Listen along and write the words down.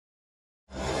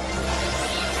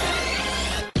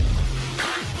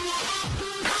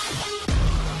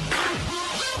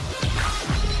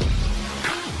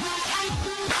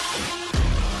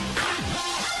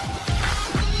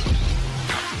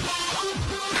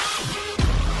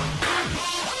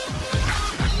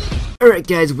Alright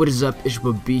guys, what is up? It's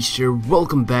your boy Beast here.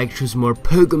 Welcome back to some more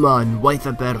Pokemon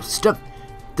Wi-Fi battle stuff.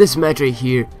 This match right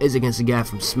here is against a guy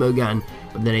from Smogon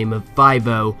with the name of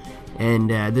Fiv3ohh,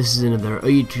 and this is another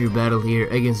tier battle here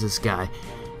against this guy.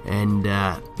 And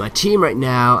my team right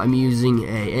now, I'm using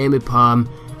a Ambipom,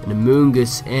 an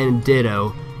Amoonguss, and a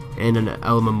Ditto, and an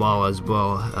Elamamala as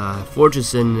well.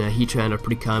 Fortress and Heatran are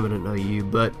pretty competent OU,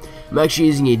 but I'm actually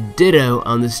using a Ditto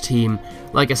on this team.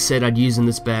 Like I said, I'd use in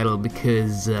this battle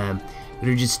because there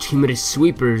are just too many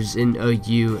sweepers in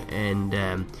OU, and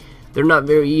they're not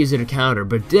very easy to counter.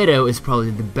 But Ditto is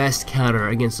probably the best counter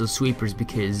against those sweepers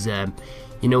because,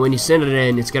 you know, when you send it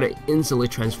in, it's got to instantly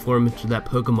transform into that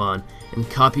Pokemon and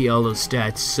copy all those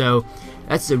stats. So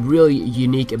that's a really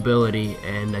unique ability,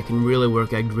 and that can really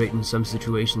work out great in some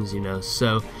situations, you know.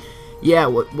 So yeah,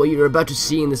 what you're about to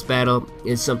see in this battle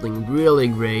is something really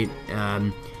great.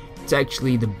 It's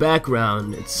actually the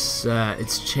background. It's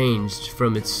changed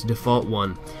from its default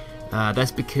one.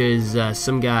 That's because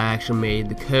some guy actually made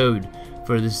the code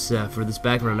for this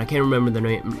background. I can't remember the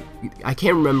name. I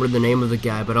can't remember the name of the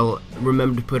guy, but I'll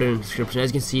remember to put it in the description. As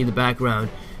you can see, the background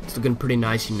is looking pretty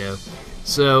nice, you know.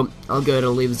 So I'll go ahead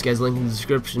and leave this guy's link in the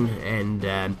description,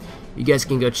 and you guys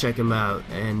can go check him out.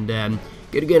 And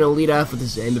gonna lead off with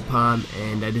this Ambipom,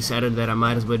 and I decided that I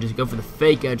might as well just go for the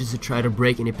fake out just to try to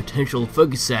break any potential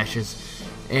focus sashes.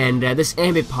 And this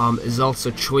Ambipom is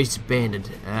also choice banded.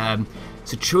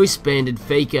 It's a choice banded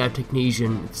fake out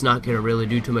technician. It's not gonna really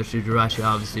do too much to Jirachi,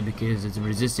 obviously, because it's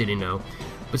resisted, you know.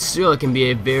 But still, it can be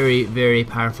a very, very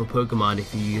powerful Pokemon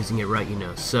if you're using it right, you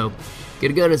know. So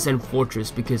gonna go ahead and send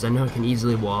Fortress because I know I can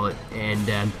easily wall it,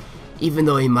 and even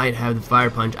though he might have the Fire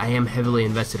Punch, I am heavily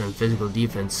invested on physical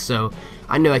defense, so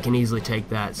I know I can easily take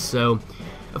that. So,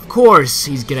 of course,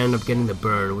 he's gonna end up getting the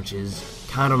burn, which is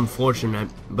kind of unfortunate,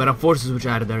 but I'm forced to switch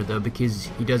out of there, though, because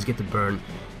he does get the burn.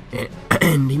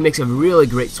 And he makes a really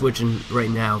great switch in right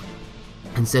now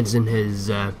and sends in his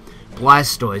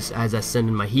Blastoise as I send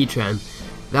in my Heatran.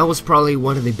 That was probably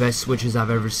one of the best switches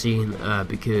I've ever seen,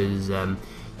 because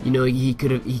you know, he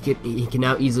can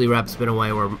now easily Rapid Spin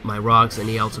away or my rocks, and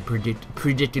he also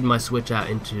predicted my switch out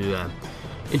into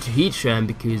Heatran,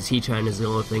 because Heatran is the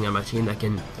only thing on my team that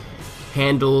can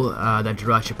handle that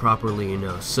Jirachi properly, you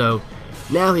know. So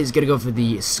now he's gonna go for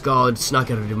the Scald. It's not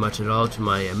gonna do much at all to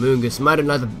my Amoonguss. Might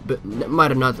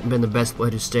have not been the best play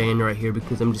to stay in right here,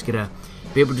 because I'm just gonna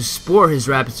be able to spore his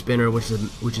Rapid Spinner, which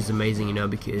is amazing, you know,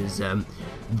 because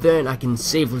then I can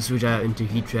safely switch out into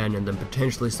Heatran and then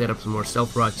potentially set up some more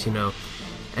Stealth Rocks, you know.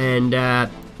 And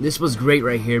this was great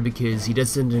right here because he does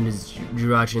send in his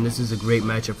Jirachi, and this is a great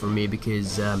matchup for me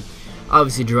because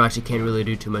obviously Jirachi can't really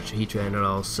do too much to Heatran at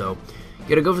all. So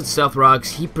gonna go for the Stealth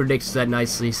Rocks. He predicts that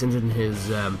nicely, sends in his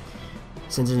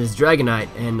Dragonite,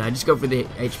 and I just go for the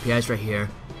HP Ice right here.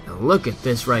 Now look at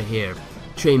this right here.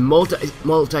 Train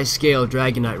multi-scale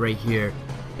Dragonite right here.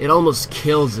 It almost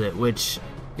kills it, which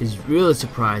is really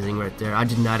surprising right there. I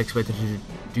did not expect it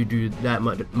to do that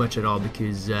much at all,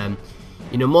 because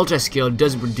you know, multi-scale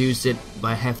does reduce it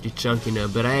by a hefty chunk, you know,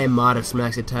 but I am modest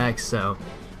max attack, so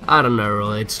I don't know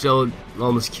really. It still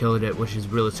almost killed it, which is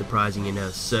really surprising, you know.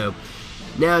 So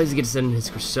now he's gonna send in his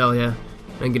Cresselia.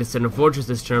 I'm gonna send in Fortress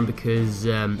this turn because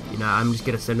you know, I'm just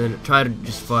gonna try to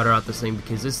just fodder out this thing,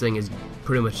 because this thing has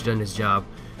pretty much done his job.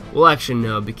 Well, actually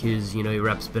no, because you know, he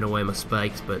Rapid Spin away my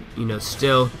spikes, but you know,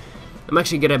 still I'm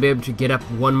actually gonna be able to get up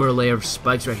one more layer of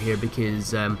spikes right here,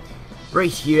 because right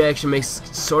here actually makes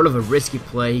sort of a risky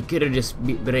play. He could have just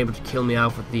been able to kill me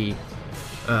off with the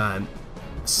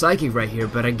Psychic right here,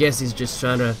 but I guess he's just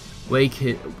trying to wake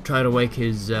his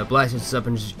Blastoise up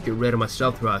and just get rid of my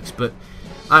Stealth Rocks. But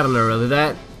I don't know really.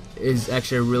 That is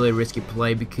actually a really risky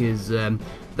play, because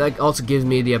that also gives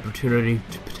me the opportunity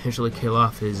to potentially kill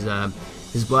off his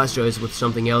Blastoise with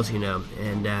something else, you know.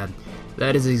 And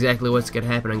that is exactly what's gonna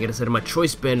happen. I'm gonna set up my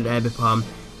choice banded Ambipom,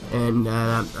 and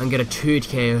I'm gonna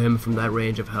 2-KO him from that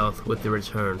range of health with the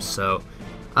return. So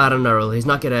I don't know really. He's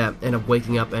not gonna end up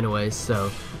waking up anyways,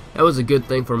 so that was a good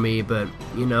thing for me. But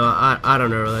you know, I don't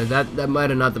know really. That might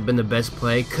have not been the best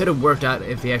play. Could have worked out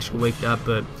if he actually waked up,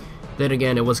 but then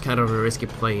again, it was kind of a risky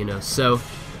play, you know. So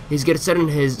he's gonna set in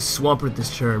his Swampert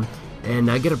this turn, and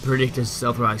I gotta predict his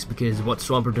Stealth Rocks, because what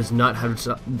Swampert does not have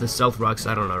the Stealth Rocks,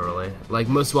 I don't know really. Like,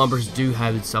 most Swampers do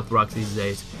have the Stealth Rocks these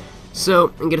days.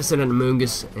 So I'm gonna send in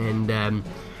Amoonguss, and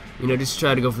you know, just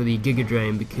try to go for the Giga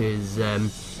Drain, because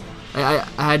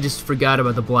I just forgot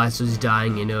about the Blastoise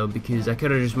dying, you know, because I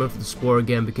could have just went for the Spore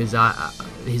again, because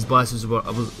his Blastoise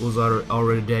was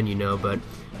already dead, you know. But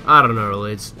I don't know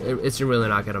really. It's really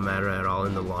not gonna matter at all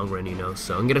in the long run, you know.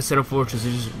 So I'm gonna send a Fortress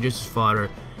just as fodder,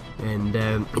 and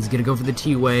he's gonna go for the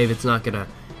T-Wave. It's not gonna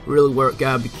really work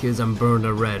out because I'm burned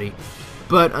already.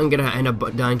 But I'm gonna end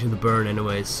up dying to the burn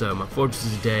anyway, so my fortress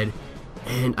is dead,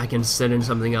 and I can send in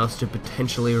something else to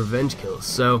potentially revenge kills.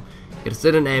 So I'm gonna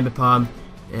send in Ambipom,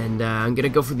 and I'm gonna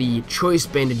go for the choice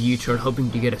banded U-turn,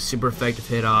 hoping to get a super effective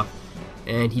hit off.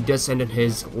 And he does send in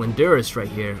his Landurus right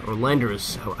here, or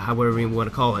Landurus, however you want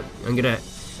to call it. I'm gonna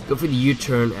go for the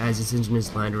U-turn as he sends in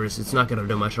his Landurus. It's not gonna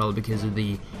do much at all because of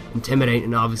the Intimidate,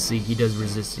 and obviously he does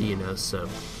resist it, you know. So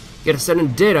gonna send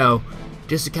in Ditto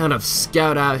just to kind of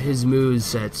scout out his move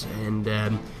sets, and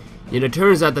you know, it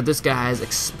turns out that this guy has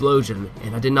Explosion,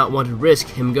 and I did not want to risk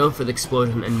him going for the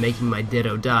Explosion and making my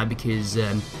Ditto die because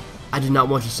I did not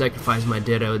want to sacrifice my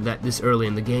Ditto this early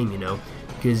in the game, you know,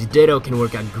 because Ditto can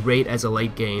work out great as a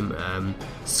late game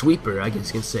sweeper, I guess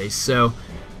you can say. So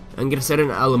I'm gonna set in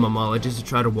Alamamala just to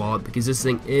try to wall it because this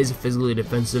thing is physically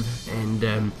defensive,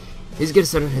 and he's gonna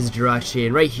set in his Jirachi,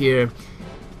 and right here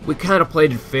we kind of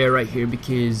played it fair right here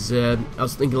because I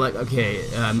was thinking like, okay,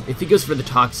 if he goes for the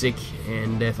Toxic,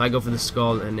 and if I go for the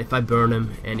Scald, and if I burn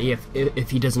him, and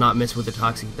if he does not miss with the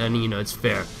Toxic, then, you know, it's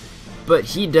fair. But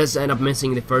he does end up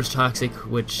missing the first Toxic,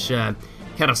 which kind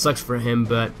of sucks for him,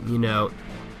 but, you know,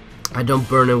 I don't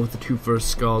burn him with the two first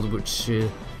Scalds, which,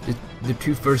 the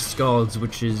two first Scalds,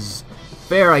 which is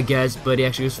fair, I guess, but he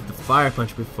actually goes for the Fire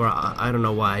Punch before. I don't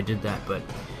know why I did that, but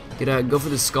gonna go for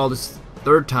the Scald this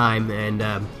third time, and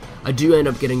I do end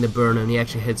up getting the burn, and he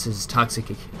actually hits his Toxic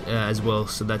as well,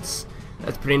 so that's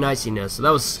pretty nice, you know. So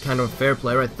that was kind of a fair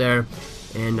play right there,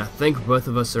 and I think both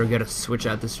of us are gonna switch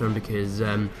out this turn because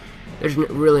there's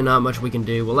really not much we can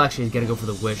do. Well, actually he's gonna go for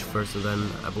the Wish first, and then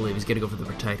I believe he's gonna go for the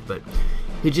Protect, but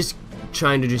he's just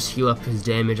trying to just heal up his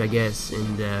damage, I guess,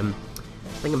 and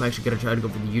I think I'm actually gonna try to go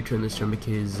for the U-turn this turn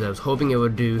because I was hoping it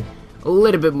would do a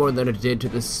little bit more than it did to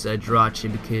this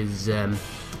Jirachi, because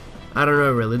I don't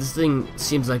know, really. This thing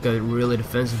seems like a really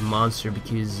defensive monster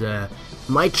because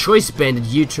my choice banded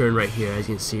U-turn right here, as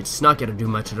you can see, it's not gonna do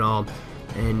much at all.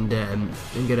 And I'm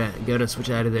gonna switch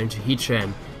out of there into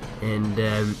Heatran,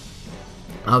 and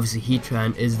obviously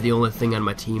Heatran is the only thing on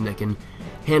my team that can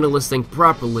handle this thing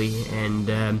properly.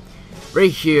 And right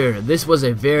here, this was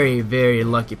a very, very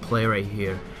lucky play right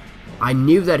here. I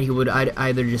knew that he would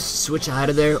either just switch out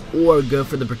of there or go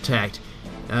for the Protect.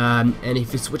 And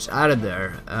if he switched out of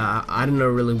there, I don't know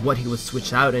really what he would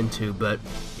switch out into, but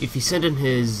if he sent in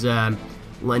his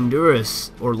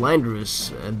Landurus,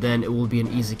 then it will be an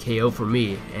easy KO for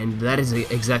me, and that is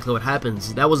exactly what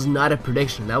happens. That was not a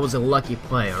prediction, that was a lucky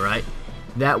play, alright?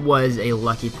 That was a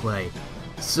lucky play.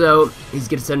 So, he's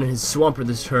gonna send in his Swampert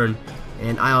this turn,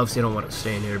 and I obviously don't want to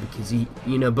stay in here because you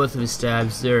know, both of his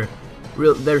stabs, they're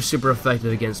super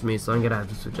effective against me, so I'm gonna have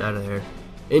to switch out of here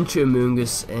into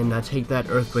Amoonguss, and I take that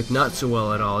Earthquake not so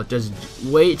well at all. It does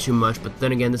way too much, but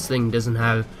then again, this thing doesn't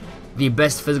have the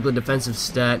best physical defensive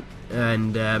stat,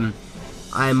 and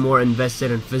I am more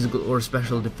invested in physical or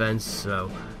special defense, so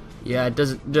yeah, it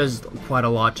does quite a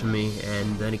lot to me,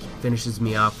 and then it finishes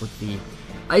me off with the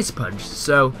Ice Punch.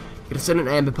 So, I'm gonna send an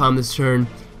Ambipom this turn.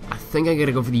 I think I'm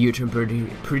gonna go for the U-turn,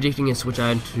 predicting a switch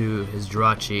out into his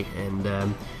Jirachi,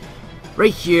 and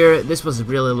right here, this was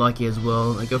really lucky as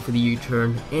well. I go for the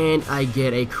U-turn, and I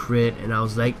get a crit, and I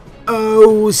was like,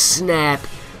 oh snap!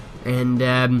 And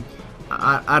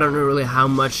I don't know really how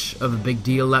much of a big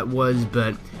deal that was,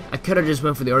 but I could have just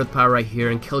went for the Earth Power right here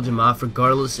and killed him off,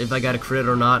 regardless if I got a crit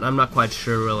or not. I'm not quite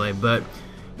sure really, but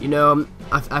you know,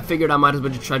 I figured I might as well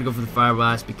just try to go for the Fire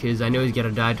Blast because I know he's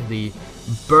gonna die to the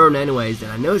burn anyways,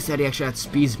 and I noticed that he actually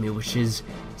outspeeds me, which is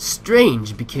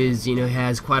strange because, you know, he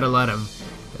has quite a lot of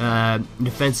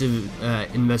defensive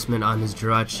investment on his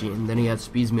Jirachi, and then he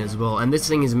outspeeds me as well. And this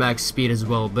thing is max speed as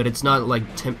well, but it's not like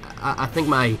I think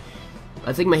my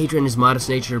Heatran is modest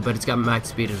nature, but it's got max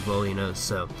speed as well, you know.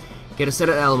 So get a set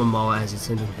of Alamamala as he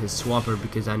sends in his Swampert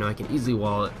because I know I can easily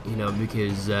wall it, you know,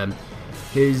 because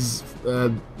his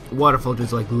Water Filter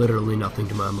is like literally nothing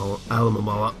to my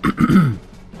Alamamala.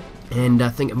 And I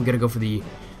think I'm gonna go for the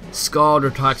Scald or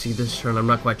Toxic this turn. I'm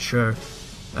not quite sure.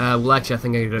 Well, actually, I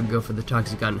think I'm gonna go for the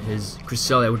Toxic on his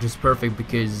Cresselia, which is perfect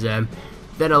because then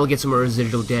I'll get some more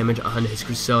residual damage on his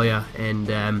Cresselia,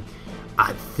 and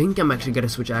I think I'm actually gonna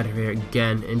switch out of here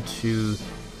again into.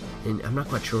 I'm not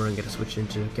quite sure what I'm gonna switch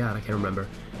into. God, I can't remember.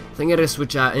 I think I'm gonna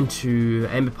switch out into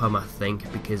Ambipom, I think,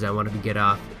 because I wanted to get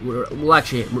off. Well,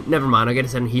 actually, never mind. I'm gonna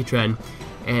send Heatran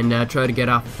and try to get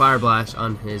off a Fire Blast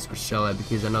on his Cresselia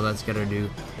because I know that's gonna do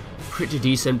pretty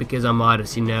decent because I'm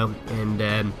modest, you know, and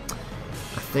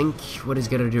I think what he's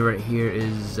gonna do right here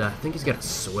is I think he's gonna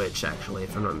switch, actually,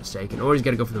 if I'm not mistaken, or he's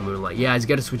gonna go for the Moonlight. Yeah, he's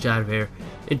gonna switch out of here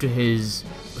into his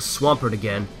Swampert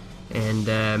again, And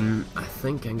I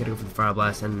think I'm gonna go for the Fire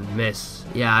Blast and miss.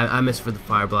 Yeah, I missed for the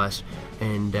Fire Blast,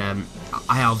 and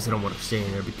I obviously don't want to stay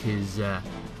in there because,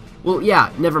 well,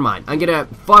 yeah, never mind. I'm gonna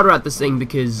fodder out this thing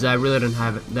because I really don't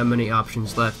have that many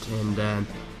options left, and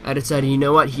I decided, you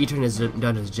know what, Heatran has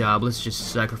done his job. Let's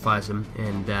just sacrifice him,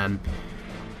 and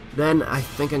then I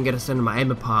think I'm gonna send in my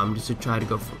Ambipom just to try to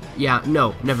go for. Yeah,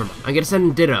 no, never mind. I'm gonna send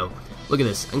in Ditto. Look at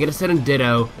this. I'm gonna send in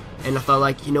Ditto. And I thought,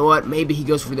 like, you know what, maybe he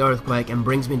goes for the Earthquake and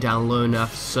brings me down low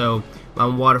enough so my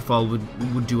Waterfall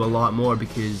would do a lot more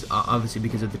because, obviously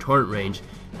because of the Torrent range.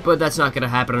 But that's not going to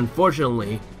happen,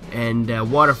 unfortunately. And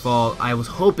Waterfall, I was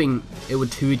hoping it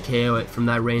would 2-hit KO it from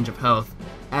that range of health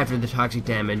after the toxic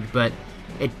damage, but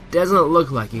it doesn't look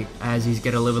like it, as he's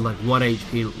going to live with like 1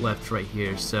 HP left right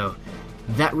here. So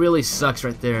that really sucks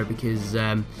right there because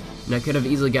and I could have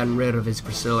easily gotten rid of his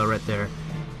Cresselia right there.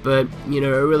 But, you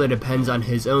know, it really depends on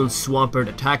his own Swampert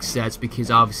attack stats because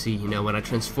obviously, you know, when I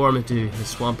transform into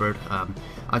his Swampert,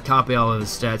 I copy all of his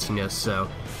stats, you know, so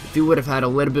if he would have had a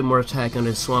little bit more attack on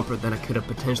his Swampert, then I could have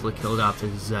potentially killed off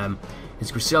his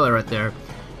Cresselia right there.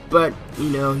 But, you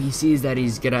know, he sees that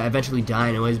he's gonna eventually die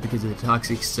anyways because of the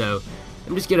Toxic, so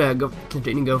I'm just gonna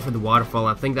continue to go for the Waterfall.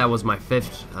 I think that was my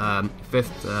fifth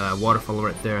Waterfall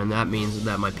right there, and that means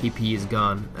that my PP is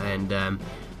gone, and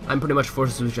I'm pretty much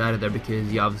forced to switch out of there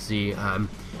because you obviously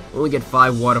only get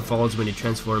 5 Waterfalls when you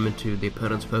transform into the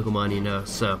opponent's Pokemon, you know.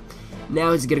 So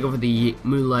now he's gonna go for the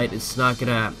Moonlight. It's not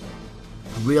gonna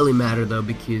really matter though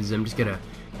because I'm just gonna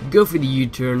go for the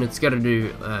U-turn. It's gotta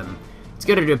do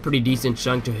a pretty decent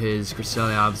chunk to his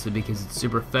Cresselia, obviously because it's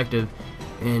super effective.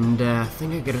 And I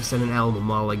think I'm gonna send an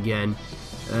Alamamala again,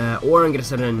 or I'm gonna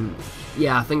send in.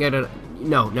 Yeah, I think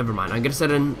no, never mind. I'm gonna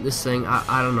send in this thing.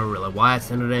 I don't know really why I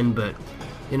sent it in, but.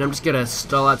 And I'm just gonna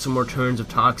stall out some more turns of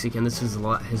Toxic, and this is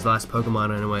his last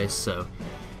Pokemon anyways, so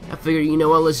I figured, you know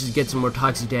what, let's just get some more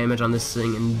Toxic damage on this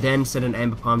thing, and then send an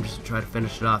Ambipom just to try to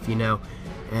finish it off, you know.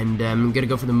 And I'm gonna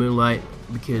go for the Moonlight,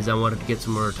 because I wanted to get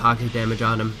some more Toxic damage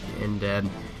on him, and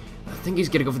I think he's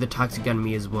gonna go for the Toxic on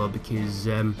me as well, because,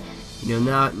 you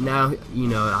know, now you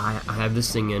know, I have this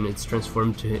thing, and it's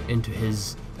transformed into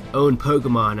his own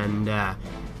Pokemon, and,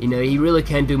 you know, he really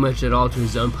can't do much at all to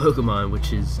his own Pokemon,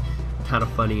 which is kind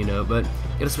of funny, you know, but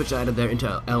gonna switch out of there into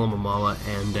Alamamala,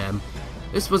 and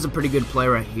this was a pretty good play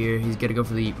right here. He's gonna go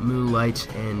for the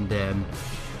Moonlight, and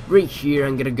right here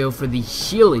I'm gonna go for the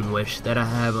Healing Wish that I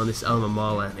have on this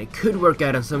Alamamala, and it could work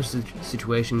out in some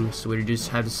situations where you just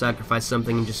have to sacrifice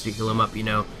something just to heal him up, you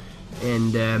know,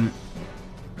 and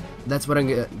that's what I'm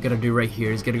gonna do right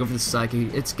here. He's gonna go for the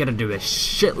Psychic. It's gonna do a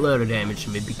shitload of damage to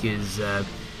me because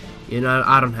you know,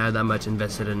 I don't have that much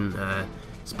invested in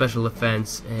special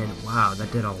defense, and wow, that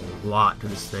did a lot to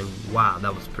this thing. Wow,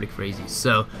 that was pretty crazy.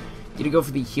 So, gonna go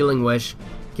for the Healing Wish,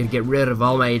 gonna get rid of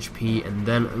all my HP, and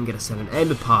then I'm gonna send an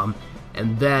Ambipom,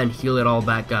 and then heal it all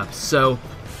back up. So,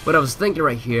 what I was thinking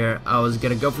right here, I was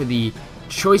gonna go for the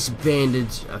Choice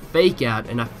Bandage Fake Out,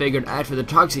 and I figured after the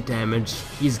Toxic damage,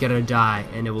 he's gonna die,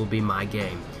 and it will be my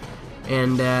game.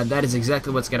 And that is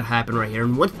exactly what's gonna happen right here.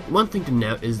 And one thing to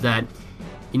note is that,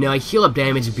 you know, I heal up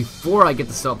damage before I get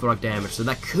the Stealth Rock damage, so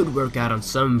that could work out on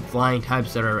some flying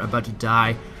types that are about to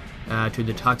die to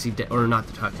the Toxic, or not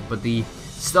the Toxic, but the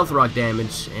Stealth Rock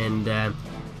damage, and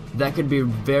that could be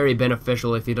very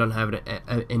beneficial if you don't have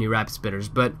any Rapid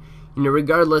Spitters. But, you know,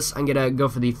 regardless, I'm gonna go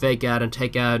for the Fake Out and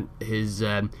take out his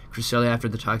Cresselia after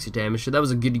the Toxic damage. So that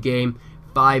was a good game.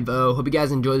 5-0. Hope you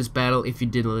guys enjoyed this battle. If you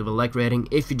did, leave a like rating.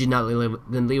 If you did not,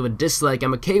 then leave a dislike.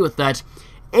 I'm okay with that.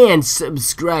 And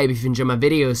subscribe if you enjoyed my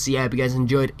videos. So yeah, I hope you guys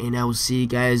enjoyed, and I will see you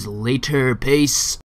guys later. Peace.